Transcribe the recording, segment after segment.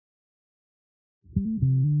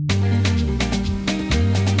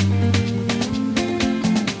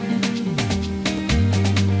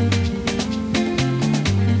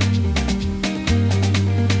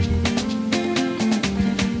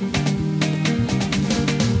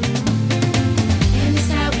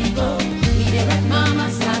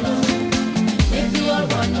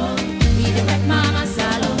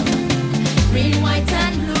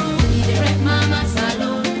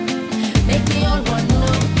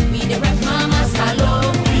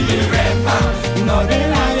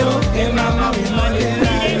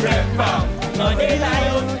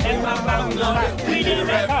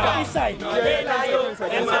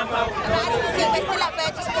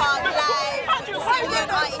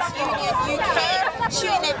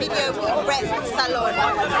Shooting a video with Rep Salone.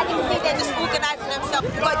 As you can see, they're just organising themselves.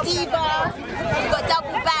 We've got Diva, we've got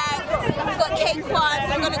Double Bang, we've got Cake One. So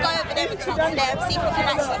we're going to go over them and talk to them, see if we can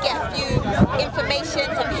actually get a few information,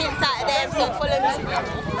 some hints out of them. So follow me.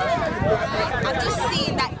 I've just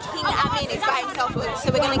seen that King Amin is by himself, so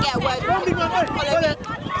we're going to get a word with him. Follow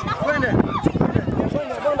me.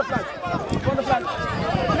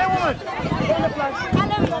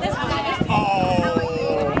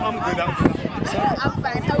 Oh, I'm good. I'm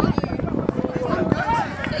fine. How are you?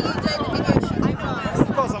 So you doing the video shoot? I'm not. Of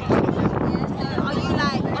course, I'm good. Yeah, so are you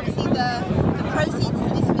like, obviously the proceeds to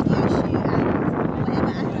this video shoot and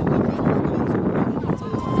whatever African thing is going to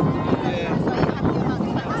Yeah. So are you happy about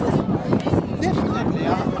the fact? Definitely,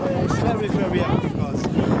 I'm very, very happy because it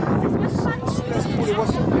was stressful, it was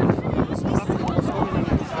so painful. So nothing was going on in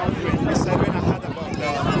this country. I said when I heard about the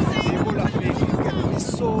Ebola thing, it got me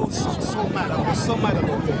so mad. I was so mad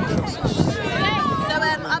about it.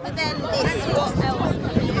 Other than this, what else?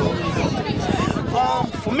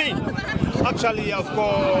 For me, actually I've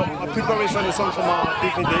got a preparation song for my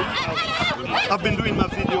DVD. I've been doing my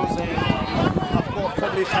videos and I've got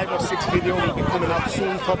probably 5 or 6 videos will be coming out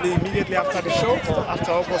soon, probably immediately after the show or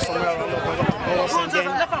after August, somewhere around August, and then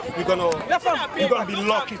you're gonna be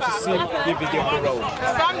lucky to see the video on the road.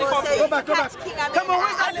 Go back. Come on,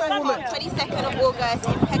 22nd of August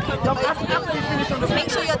in Peckham. Make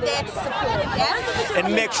sure you're there to support, yeah?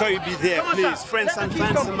 And make sure you be there, please. Friends and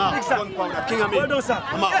fans, I'm out. Gunpowder, King Amin, I'm out.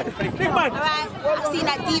 Alright, I've seen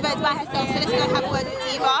that Diva is by herself, so let's go have a word with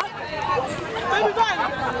Diva.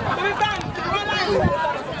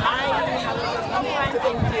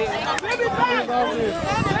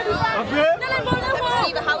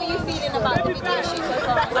 Diva, how are you feeling about the video shoot so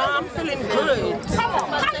far? I'm feeling good.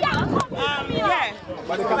 Yeah.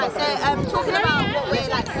 Right, so talking about what we're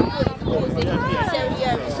like supporting the cause in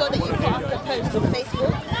Sesay, we saw that you put up a post on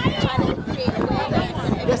Facebook trying to create awareness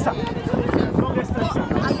and everything. So,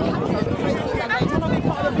 are you happy with the proceeds that are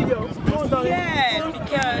Yeah,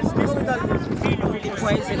 because this is really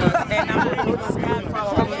poisonous, and I'm really scared for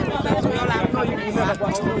our people because we all have no impact.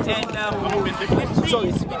 And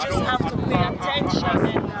we just have to pay attention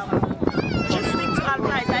and just stick to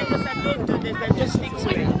advice. I just said don't do this, and just stick to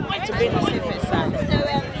it to be on the safer side. So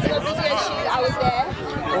your video shoot, I was there.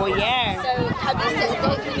 Oh yeah. So have you set a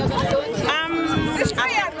date when you're going to launch it?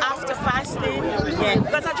 After fasting, yeah,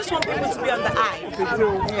 because I just want people to be on the eye.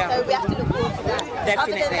 Yeah. So we have to look forward to that. Definitely.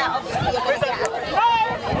 Other than that, obviously you're going to get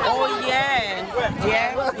Oh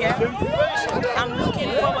yeah. I'm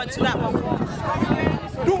looking forward to that performance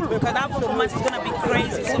because that performance is going to be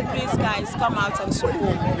crazy. So please, guys, come out and support. You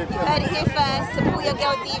heard it here first. Support your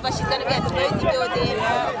girl Diva. She's going to be at the Rosie Building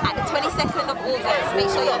at the 22nd of August. Make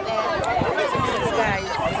sure you're there. Please, guys.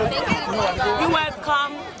 Thank you, Diva. You're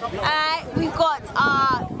welcome. Alright, we've got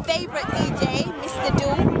our favourite DJ, Mr.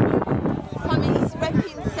 Dool. Coming, he's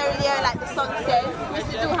repping Sesay like the song says.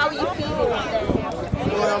 Mr. Dool, how are you feeling today?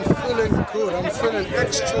 Well, I'm feeling good. I'm feeling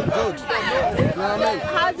extra good. You know what I mean?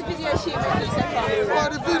 How's the video shoot been so far? Well,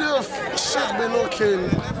 the video should be looking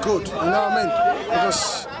good. You know what I mean? Because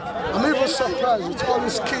I'm even surprised with all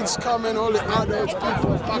these kids coming, all the adult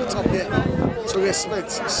people packed up here to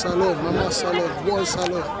respect Salone, Mama Salone, Boy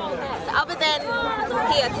Salone. So other than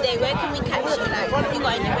here today, where can we catch you? Like, have you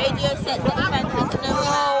got any radio sets that you fancy to know?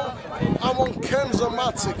 Well, I'm on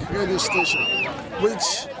Kemzomatic radio station,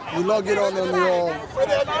 which you log it on your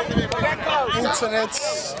internet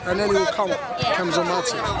and then it will come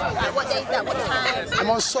Kemzomatic. Like, what day is that? What time? I'm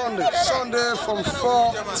on Sunday. Sunday from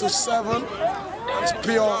 4 to 7. It's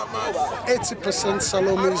pure 80%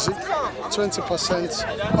 Salone music, 20%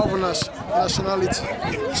 of nationality.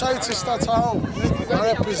 Charity starts at home. I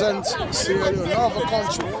represent Sierra Leone, no other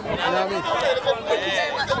country. You know what I mean?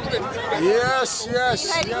 Yes.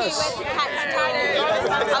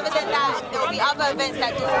 Other than that, there will be other events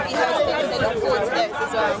that you will be hosting, so look forward to those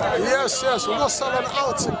as well. Yes. We've got Salone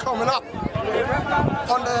outing coming up.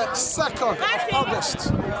 on the 2nd of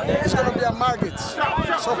August. It's going to be a Margate.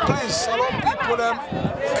 So please, Salone people,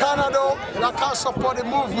 Canada, that can support the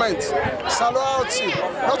movement. Salone out here.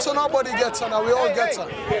 Not so nobody gets her, now we all get her.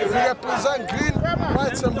 If we represent green,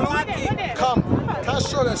 white and blue, come. Can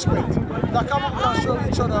show respect. That can show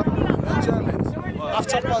each other enjoyment.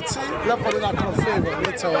 After party, left for the national favor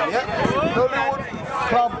later on, yeah? Nollywood,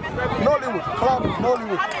 club,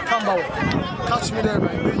 Nollywood, Camberwell. Catch me there,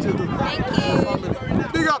 man. DJ Do. Thank you. Family.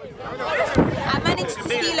 Big up. I managed to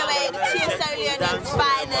steal away the two of Soleone's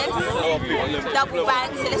finest, double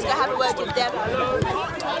bank, so let's go have a word with them.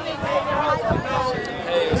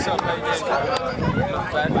 Hey, what's up, man? Not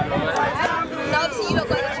bad, man. So obviously you lot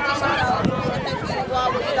got to introduce yourself, and thank you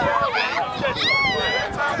what you lot.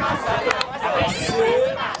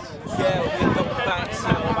 Yeah, we're double banks.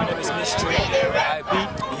 My name is Mystery.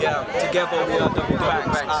 Yeah, together we are double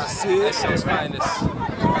banks. Sesay's finest.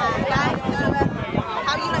 Guys, so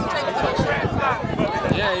how you like trying to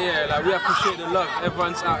do Yeah, like we appreciate the love.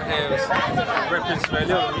 Everyone's out here repping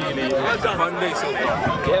Leone, really. It's a fun day so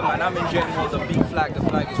far. Yeah, man, I'm enjoying all the big flag. The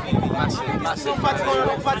flag is really massive.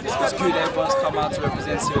 It's good everyone's come out to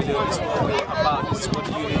represent Leone. This is what we're about. This is what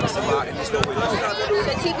the union is about, and this is what we're doing.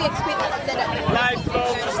 So TV experience set up. Life,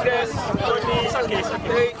 stress,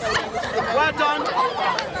 okay. Well done.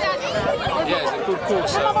 Yeah, it's a good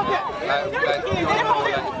course. Like you all know,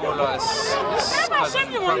 like Ebola is causing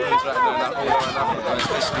problems right now, like all around Africa,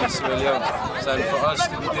 especially in Sierra Leone. So for us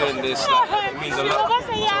to be doing this, like, it means a lot to us,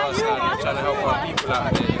 and we're trying to help our people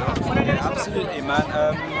out there, you know. Yeah, absolutely, man.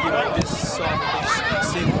 You know, this song, this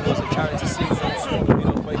single was a charity single, you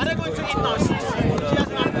know, for it to go into our system, really,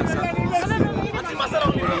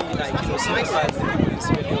 like, you know, sympathize with people in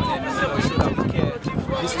Sierra Leone and, you know, show that we care.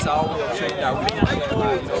 This is our way of showing that we care, man, you know,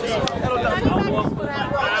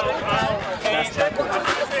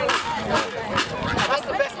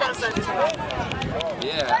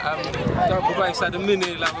 Double banks at the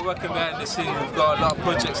minute, like we're working behind the scene. We've got a lot of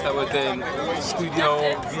projects that we're doing, studio,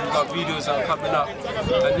 we've got videos that are coming up.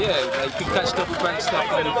 And yeah, like you can catch double bank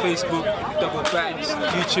stuff on Facebook, double banks,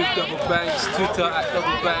 YouTube double banks, Twitter at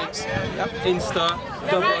double banks, Insta,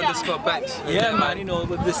 double_banks. Yeah, man, you know,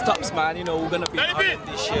 with the stops, man, you know, we're gonna be in Holland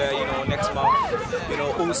this year, you know, next month. You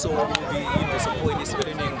know, also we'll be, you know, supporting the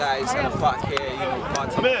Sweden guys at the park here, you know,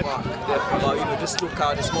 party park. But you know, just look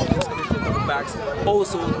out, the small things coming from double banks.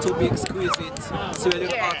 Also, to be exquisite,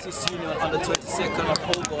 Sweden Artists Union on the 22nd of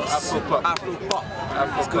August. Afro Pop.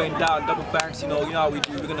 It's going down, double banks, you know how we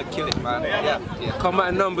do, we're gonna kill it, man. Yeah. Come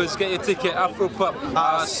out numbers, get your ticket, Afro Pop.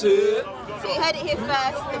 So you heard it here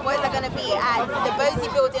first, the boys are going to be at the Bozy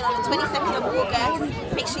building on the 22nd of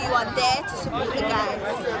August. Make sure you are there to support the guys.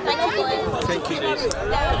 Thank you, boys. Thank you. So,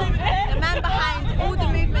 the man behind all the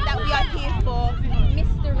movement that we are here for,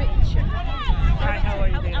 Mr. Rich. Hi, how are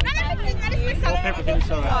you doing? Everything's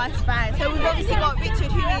alright. Oh, it's fine. So we've obviously got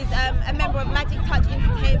Richard, who is a member of Magic Touch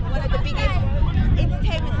Entertainment, one of the biggest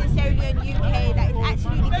entertainments in Sierra Leone, UK, that is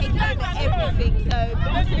absolutely taking over everything. So,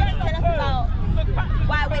 Mr. Richard, tell us about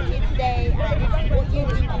why we're here today and what you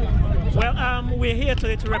do. Well, we're here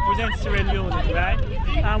today to represent Sierra Leone, right?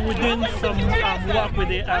 We're doing some work with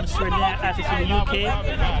the Sierra Leone artists in the UK.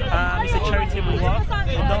 It's a charitable work.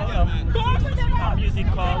 We've done music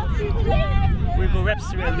called We Go Rep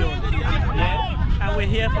Sierra Leone. Yeah? And we're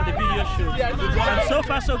here for the video shoot. And so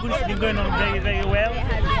far so good, it's been going on very, very well.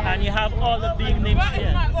 And you have all the big names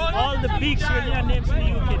here. All the big Sierra Leone names in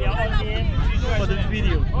the UK, they are all here for the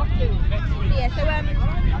video. Yeah, so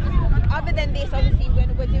other than this, obviously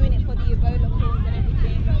we're doing it for the Ebola cause and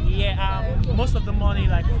everything. Yeah, most of the money,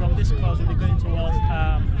 like from this cause, will be going towards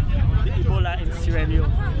the Ebola in Sierra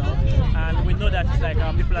Leone, you know? And we know that it's like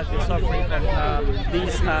people have been suffering from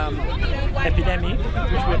this epidemic,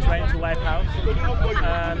 which we're trying to wipe out.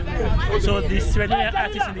 So the Sierra Leone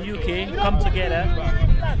artists in the UK come together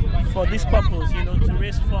for this purpose, you know, to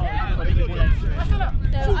raise funds for the Ebola in Sierra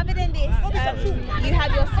Leone. So other than this, you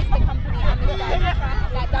have your sister company,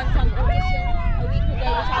 that done some auditions a week ago,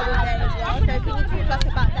 which I was there as well. So can you talk to us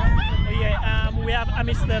about that? Yeah, we have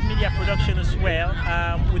Amistad Media Production as well.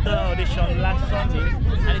 We done an audition last Sunday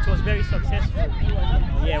and it was very successful.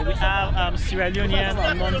 Yeah, we have Sierra Leoneans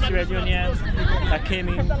and non-Sierra Leoneans that came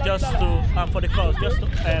in just to for the cause, just to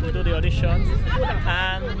do the auditions.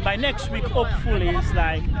 And by next week, hopefully, it's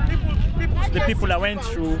like the people that went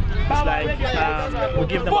through, it's like we'll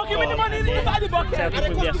give them a call and then tell people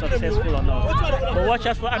if they are successful or not. But watch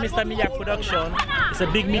out for Amistad Media Production. It's a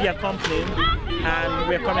big media company and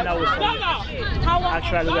we're coming out with something.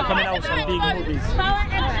 Actually, we're coming out with some big movies.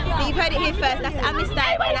 So you've heard it here first. That's Ami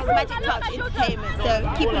Style and that's Magic Touch Entertainment.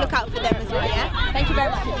 So keep a lookout for them as well, yeah? Thank you very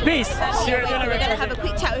much. Peace. See you We're going to have a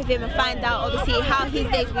quick chat with him and find out, obviously, how his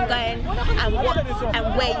day's been going and what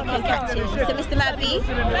and where you can catch him. So, Mr. Mabi,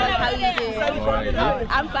 how are you doing?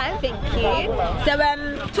 I'm fine, thank you. So,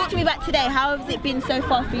 talk to me about today. How has it been so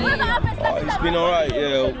far for you? It's been alright,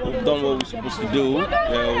 yeah. We've done what we're supposed to do.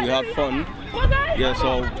 Yeah, we had fun. Yeah,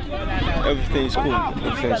 so everything's cool.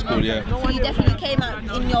 Everything's cool, yeah. So you definitely came out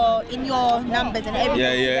in your numbers and everything.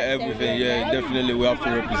 Yeah, everything. Yeah, definitely. We have to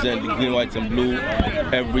represent the green, white, and blue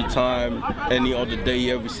every time, any other day,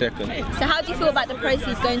 every second. So how do you feel about the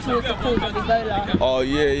proceeds going towards the cause of Ebola? Oh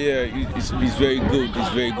yeah. It's very good. It's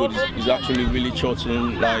very good. It's actually really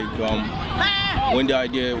touching. Like when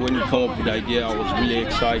you come up with the idea, I was really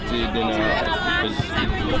excited, and it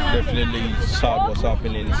was definitely sad what's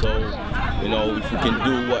happening. So, you know, if we can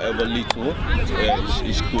do whatever little, it's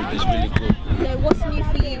good. It's really good. So what's new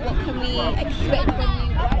for you? What can we expect from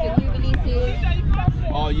you? What are your new releases?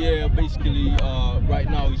 Oh yeah, basically right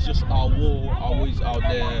now it's just our wall. Always out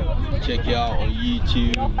there. Check it out on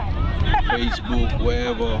YouTube, Facebook,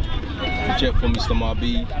 wherever. Check for Mr.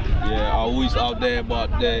 Mabi. Yeah, always out there, but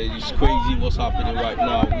it's crazy what's happening right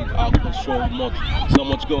now. We out of control, so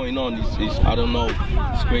much going on. It's I don't know.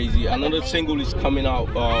 It's crazy. Another single is coming out.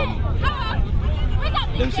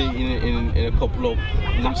 Let me say in a couple of,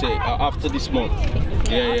 let me say after this month.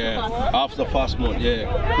 Yeah. After first month. Yeah.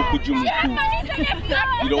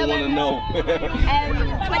 You don't want to know.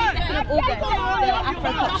 22nd of August, the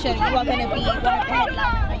Afro Pop show. You are going to be one of the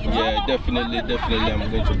headliners. Yeah, definitely.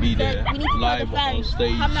 I'm going to be there live on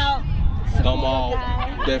stage. Come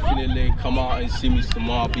out, definitely come out and see Mr.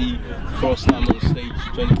 Mabi. First time on stage,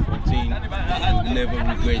 2014. You'll never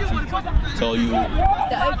regret it. Tell you.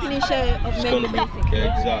 The opening show of it's gonna be.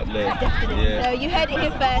 Yeah, exactly. Yeah. So you heard it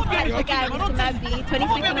here first. Catch the guy, Mr. Mabi,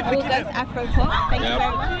 22nd of August, Afro Pop. Thank you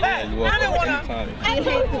very much. Yeah, you're welcome anytime. See you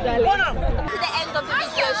later, darling. To the end of the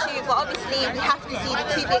video shoot, but obviously we have to see the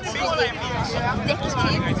two big music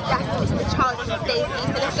executives. That's Mr. Charles and Sesay.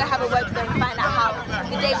 So let's go have a word with them and find out how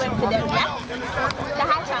the day went for them. Yeah. So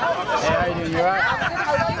hi, Charles. Hey, how you doing? You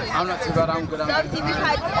alright? I'm not too bad. I'm good. So obviously we've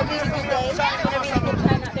had a really good day. It's been a really good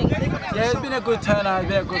turn, I think. Yeah, it's been a good turnout.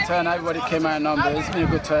 Everybody came out in numbers. It's been a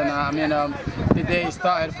good turnout. I mean, the day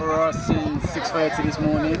started for us since 6:30 this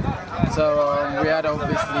morning. So we had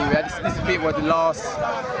this bit was the last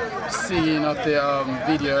scene of the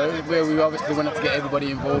video where we obviously wanted to get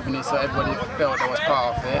everybody involved in it, so everybody felt that was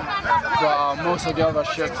part of it. But most of the other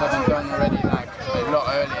shoots have been done already, like a lot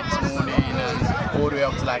earlier this morning, and all the way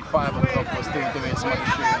up to like 5 o'clock. We're still doing some other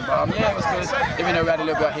shooting. But yeah, it was good. Even though we had a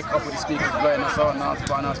little bit of hiccup with the speakers blowing us on,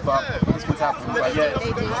 but it's been happening. But yeah. So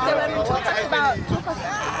talk us through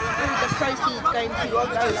the proceeds going to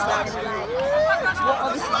what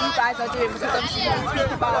obviously you guys are doing, because obviously you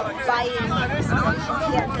speak about buying and selling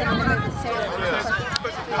them over to Salone.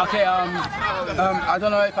 Okay, I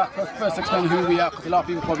don't know if I could first explain who we are, because a lot of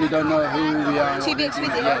people probably don't know who we are. To be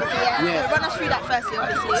exquisite, obviously, yeah. So run us through that firstly,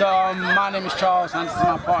 obviously. So my name is Charles, and this is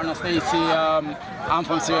my partner Sesay. I'm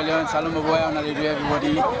from Sierra Leone, Salone, and I do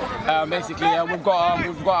everybody. Basically, we've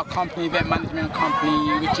got a company, event management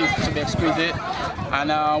company, which is To Be Exquisite,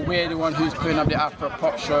 and we're the one who's putting up the Afro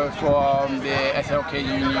Pop show for the SLK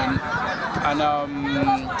Union. And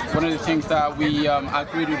one of the things that we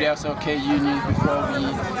agreed with the SLK Union before we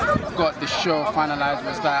got the show finalized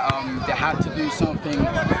was that they had to do something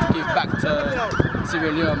to give back to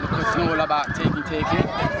Sierra Leone, because it's not all about taking.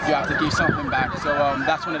 You have to give something back. So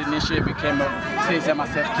that's one of the initiatives we came up, Sesay and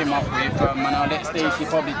myself came up with, and I'll let Sesay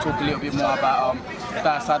probably talk a little bit more about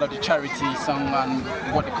that side of the charity song and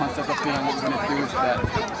what the concept of being and what we're going to do with that.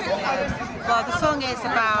 Well, the song is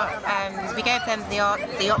about, we gave them the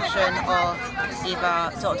option of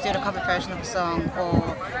either sort of doing a cover version of a song or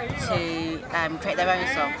to create their own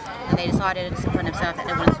song, and they decided for themselves that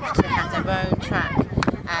they wanted to have their own track,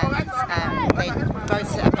 and they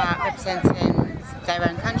wrote it about representing their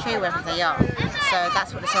own country wherever they are. So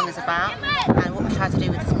that's what the song is about, and what we try to do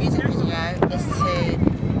with this music video is to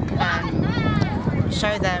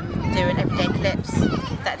show them doing everyday clips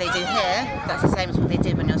that they do here. That's the same as what they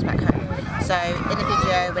did when they was back home. So in the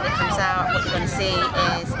video, when it comes out, what you're going to see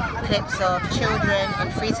is clips of children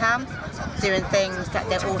in Freetown doing things that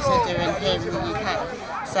they're also doing here in the UK.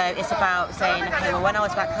 So it's about saying, okay, well, when I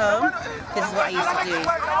was back home, this is what I used to do.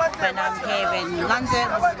 When I'm here in London,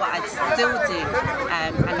 this is what I still do.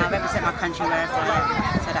 And I represent my country wherever I am.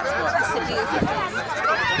 So that's what. That's a beautiful thing.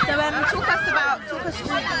 So talk us through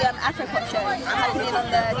the Afro Pop show happening on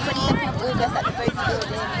the 22nd of August at the Boat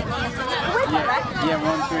Building. Right? Yeah,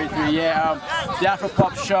 133. Yeah, the Afro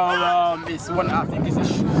Pop show is one. I think it's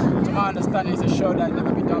to my understanding, it's a show that's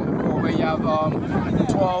never been done before, where you have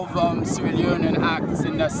 12 Sierra Leonean acts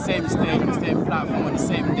in the same stage, on the same platform, on the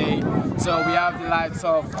same day. So we have the likes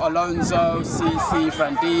of Alonzo, Sesay,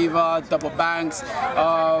 Frandiva, Double Banks,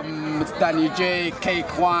 Danny J, K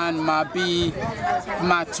Kwan, Mabi,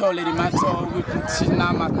 Mato, Lady Mato, she's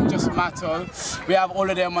now just Mato. We have all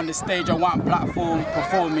of them on the stage on one platform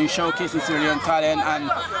performing, showcasing Sierra Leone talent, and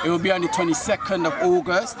it will be on the 22nd of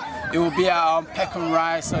August. It will be at Peckham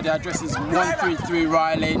Rye, so the address is 133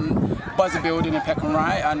 Rye Lane, Buzzer Building in Peckham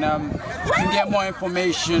Rye, and you can get more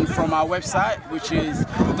information from our website, which is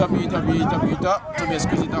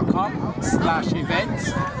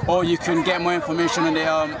www.tobiasquizzy.com/events, or you can get more information on the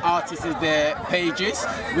artists' their pages,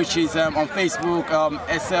 which is on Facebook,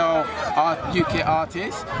 SL UK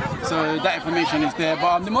Artists. So that information is there.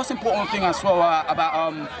 But the most important thing as well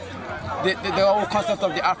about the whole concept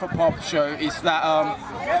of the Afro Pop show is that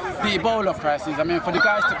the Ebola crisis. I mean, for the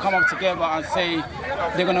guys to come up together and say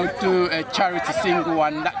they're going to do a charity single,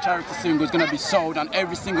 and that charity single is going to be sold, and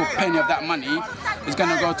every single penny of that money is going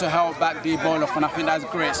to go to help back the Ebola fund. I think that's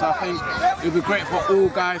great. So I think it would be great for all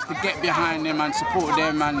guys to get behind them and support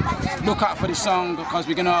them, and look out for the song, because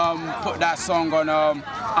we're going to put that song on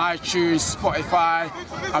iTunes, Spotify,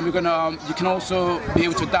 and we're going to, you can also be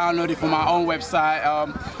able to download it from our own website.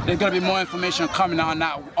 There's going to be more information coming out on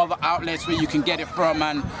that, other outlets where you can get it from,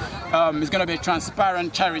 and it's going to be a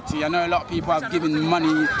transparent charity. I know a lot of people have given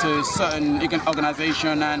money to certain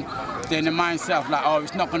organisations, and they're in the mindset of like, oh,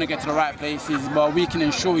 it's not going to get to the right places, but we can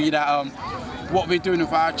ensure you that what we're doing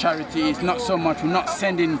with our charity is not so much, we're not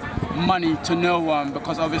sending money to no one,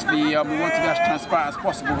 because obviously we want to be as transparent as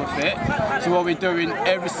possible with it. So what we're doing,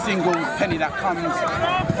 every single penny that comes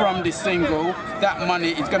from this single, that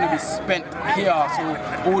money is going to be spent here. So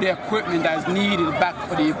all the equipment that is needed back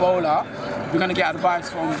for the Ebola, we're going to get advice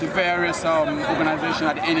from the various organisations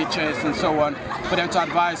like the NHS and so on, for them to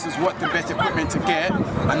advise us what the best equipment to get,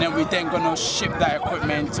 and then we're then going to ship that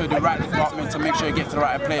equipment to the right department to make sure it gets to the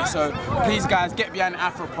right place. So please guys, get behind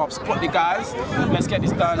Afro Pop, support the guys, let's get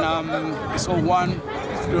this done. It's all one,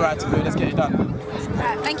 it's the right to do, let's get it done.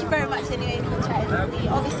 Thank you very much anyway for chatting with me.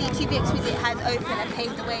 Obviously To Be Exquisite has opened and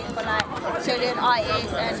paved the way for like Sierra Leone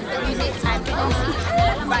artists and music, and obviously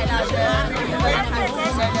right now the very happy, so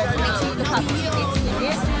make sure you look up To Be Exquisite.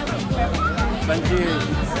 Thank you.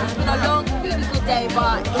 It's been a long, really good day,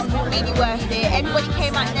 but it's been really worth it. Everybody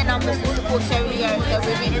came out in their numbers to support Sierra Leone, so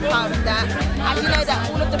we're really proud of that. And you know that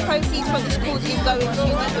all of the proceeds from the schools is going to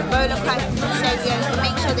the Ebola crisis in Sierra Leone, so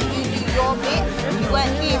make sure that you do your bit. If you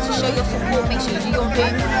weren't here to show your support, make sure you do your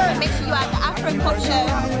bit. And make sure you are at the Afro Pop show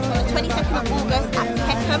on the 22nd of August at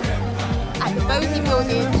Peckham, at the Buzzer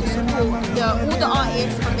Building, to support all the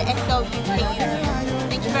artists from the SL UK Union.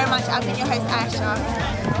 Thank you very much. I've been your host, Isha.